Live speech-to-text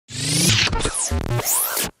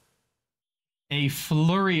A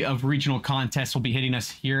flurry of regional contests will be hitting us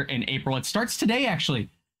here in April. It starts today, actually,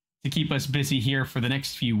 to keep us busy here for the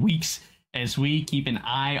next few weeks as we keep an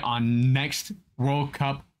eye on next World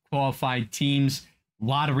Cup qualified teams. A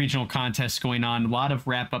lot of regional contests going on, a lot of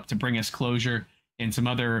wrap up to bring us closure in some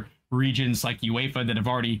other regions like UEFA that have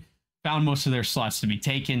already found most of their slots to be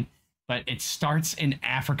taken. But it starts in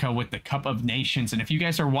Africa with the Cup of Nations. And if you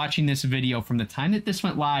guys are watching this video from the time that this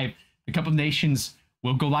went live, the Cup of Nations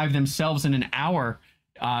will go live themselves in an hour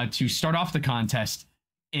to start off the contest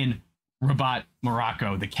in Rabat,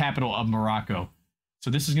 Morocco, the capital of Morocco. So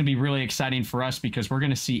this is going to be really exciting for us because we're going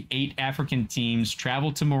to see 8 African teams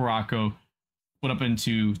travel to Morocco, split up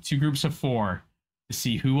into 2 groups of 4 to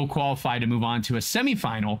see who will qualify to move on to a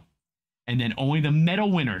semifinal. And then only the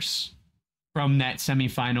medal winners from that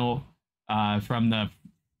semifinal, from the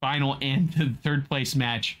final and the third place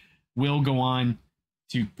match, will go on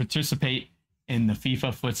to participate in the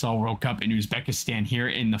FIFA Futsal World Cup in Uzbekistan here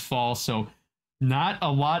in the fall. So not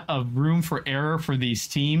a lot of room for error for these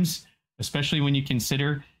teams, especially when you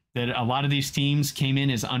consider that a lot of these teams came in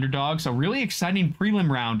as underdogs. A really exciting prelim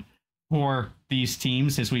round for these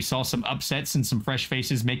teams as we saw some upsets and some fresh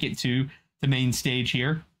faces make it to the main stage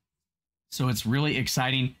here. So it's really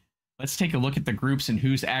exciting. Let's take a look at the groups and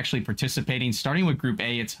who's actually participating. Starting with Group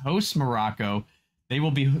A, it's host Morocco. They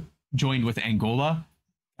will be joined with Angola,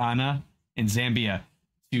 Ghana, and Zambia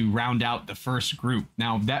to round out the first group.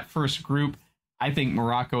 Now, that first group, I think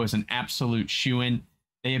Morocco is an absolute shoo-in.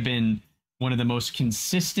 They have been one of the most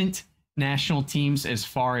consistent national teams as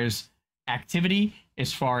far as activity,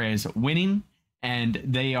 as far as winning, and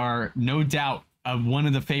they are no doubt one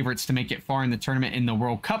of the favorites to make it far in the tournament in the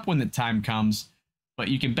World Cup when the time comes. But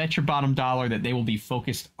you can bet your bottom dollar that they will be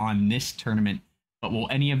focused on this tournament. But will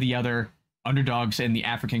any of the other underdogs in the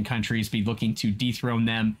African countries be looking to dethrone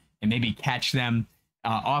them and maybe catch them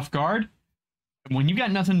off guard? When you've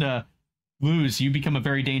got nothing to lose, you become a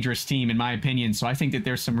very dangerous team, in my opinion. So I think that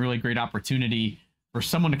there's some really great opportunity for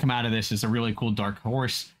someone to come out of this as a really cool dark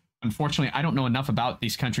horse. Unfortunately, I don't know enough about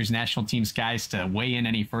these countries' national teams, guys, to weigh in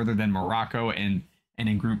any further than Morocco and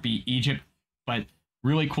in Group B, Egypt. But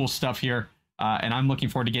really cool stuff here. And I'm looking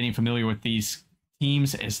forward to getting familiar with these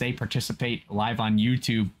teams as they participate live on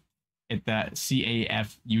YouTube at the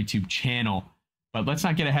CAF YouTube channel. But let's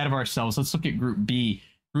not get ahead of ourselves. Let's look at Group B.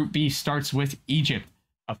 Group B starts with Egypt,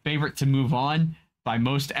 a favorite to move on by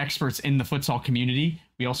most experts in the futsal community.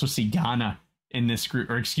 We also see Ghana in this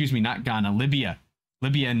group, or excuse me, not Ghana, Libya.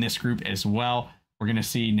 Libya in this group as well. We're going to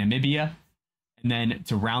see Namibia. And then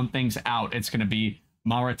to round things out, it's going to be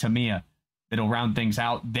Mauritania that'll round things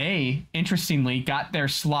out. They, interestingly, got their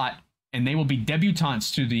slot, and they will be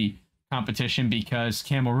debutantes to the competition because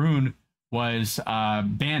Cameroon was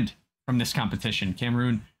banned from this competition.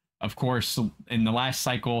 Cameroon, of course, in the last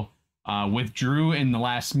cycle, withdrew in the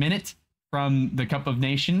last minute from the Cup of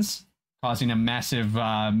Nations, causing a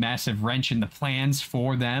massive wrench in the plans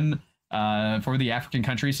for them, for the African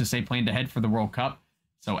countries as they planned to head for the World Cup.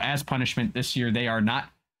 So as punishment this year, they are not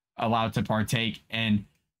allowed to partake, and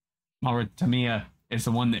Mauritania is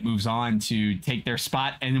the one that moves on to take their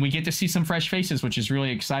spot. And then we get to see some fresh faces, which is really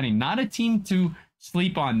exciting. Not a team to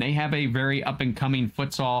sleep on. They have a very up-and-coming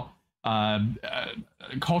futsal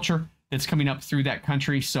culture that's coming up through that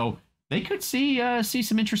country. So they could see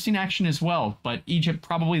some interesting action as well. But Egypt,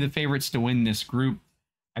 probably the favorites to win this group.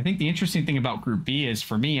 I think the interesting thing about Group B is,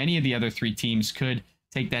 for me, any of the other 3 teams could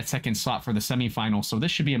take that second slot for the semifinal. So this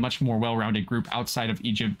should be a much more well-rounded group outside of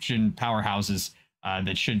Egyptian powerhouses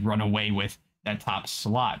that should run away with that top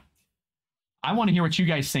slot. I want to hear what you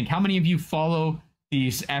guys think. How many of you follow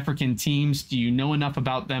these African teams? Do you know enough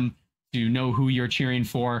about them to know who you're cheering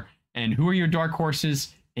for? And who are your dark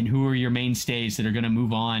horses? And who are your mainstays that are going to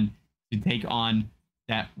move on to take on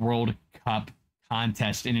that World Cup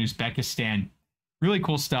contest in Uzbekistan? Really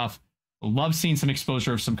cool stuff. Love seeing some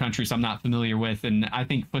exposure of some countries I'm not familiar with. And I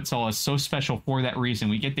think futsal is so special for that reason.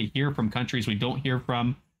 We get to hear from countries we don't hear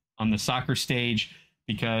from on the soccer stage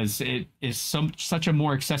because it is such a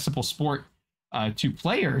more accessible sport to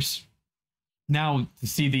players. Now, to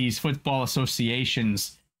see these football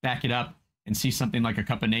associations back it up and see something like a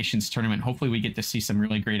Cup of Nations tournament, hopefully we get to see some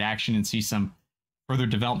really great action and see some further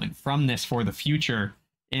development from this for the future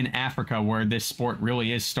in Africa, where this sport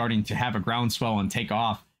really is starting to have a groundswell and take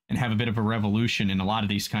off and have a bit of a revolution in a lot of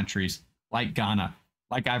these countries, like Ghana,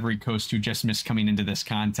 like Ivory Coast, who just missed coming into this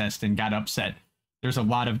contest and got upset. There's a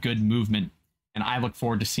lot of good movement, and I look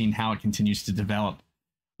forward to seeing how it continues to develop.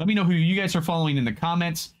 Let me know who you guys are following in the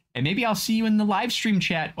comments, and maybe I'll see you in the live stream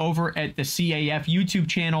chat over at the CAF YouTube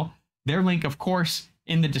channel. Their link, of course,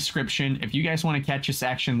 in the description. If you guys want to catch this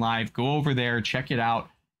action live, go over there, check it out,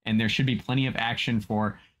 and there should be plenty of action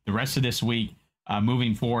for the rest of this week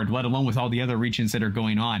moving forward, let alone with all the other regions that are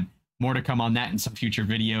going on. More to come on that in some future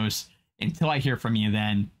videos. Until I hear from you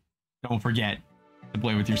then, don't forget to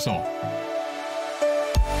play with your soul.